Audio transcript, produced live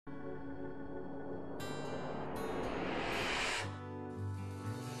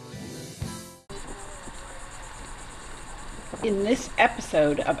In this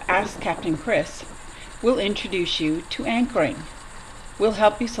episode of Ask Captain Chris, we'll introduce you to anchoring. We'll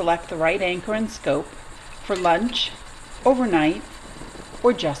help you select the right anchor and scope for lunch, overnight,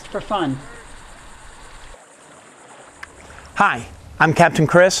 or just for fun. Hi, I'm Captain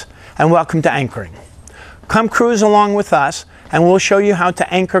Chris, and welcome to Anchoring. Come cruise along with us, and we'll show you how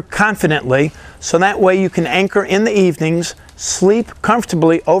to anchor confidently, so that way you can anchor in the evenings, sleep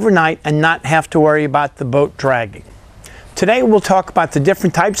comfortably overnight, and not have to worry about the boat dragging. Today we'll talk about the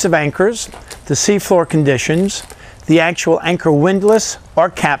different types of anchors, the seafloor conditions, the actual anchor windlass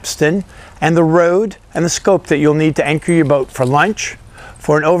or capstan, and the rode and the scope that you'll need to anchor your boat for lunch,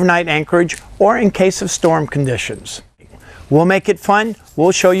 for an overnight anchorage, or in case of storm conditions. We'll make it fun.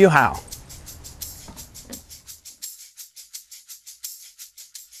 We'll show you how.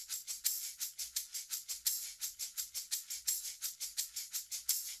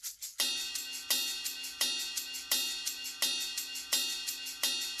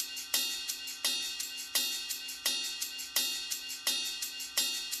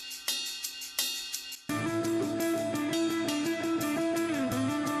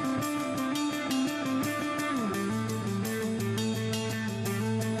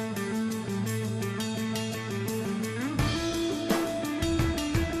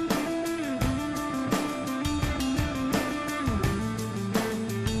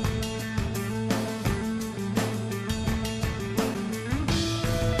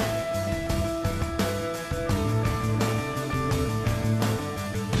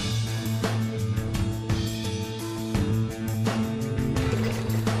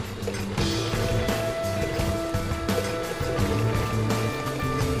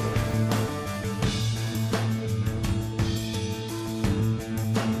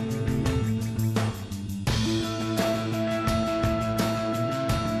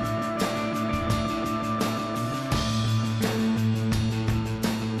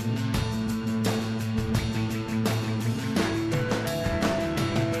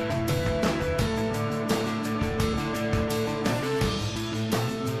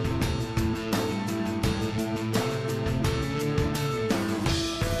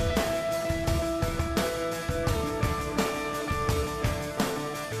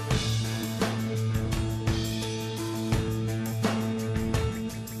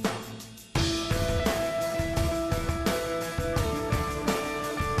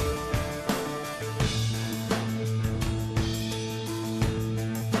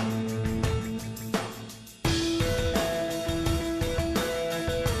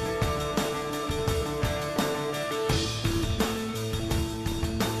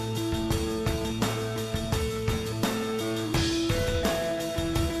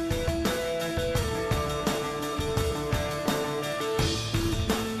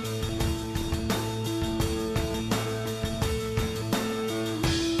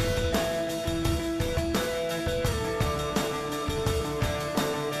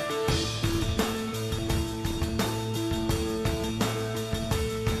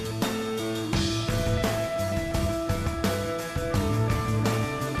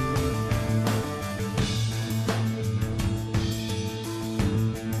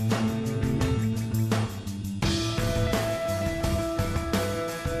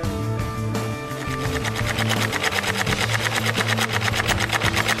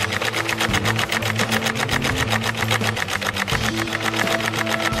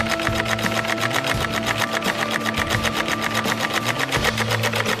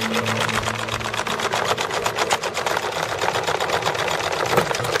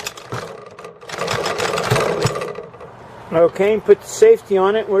 Okay, put the safety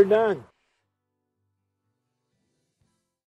on it, we're done.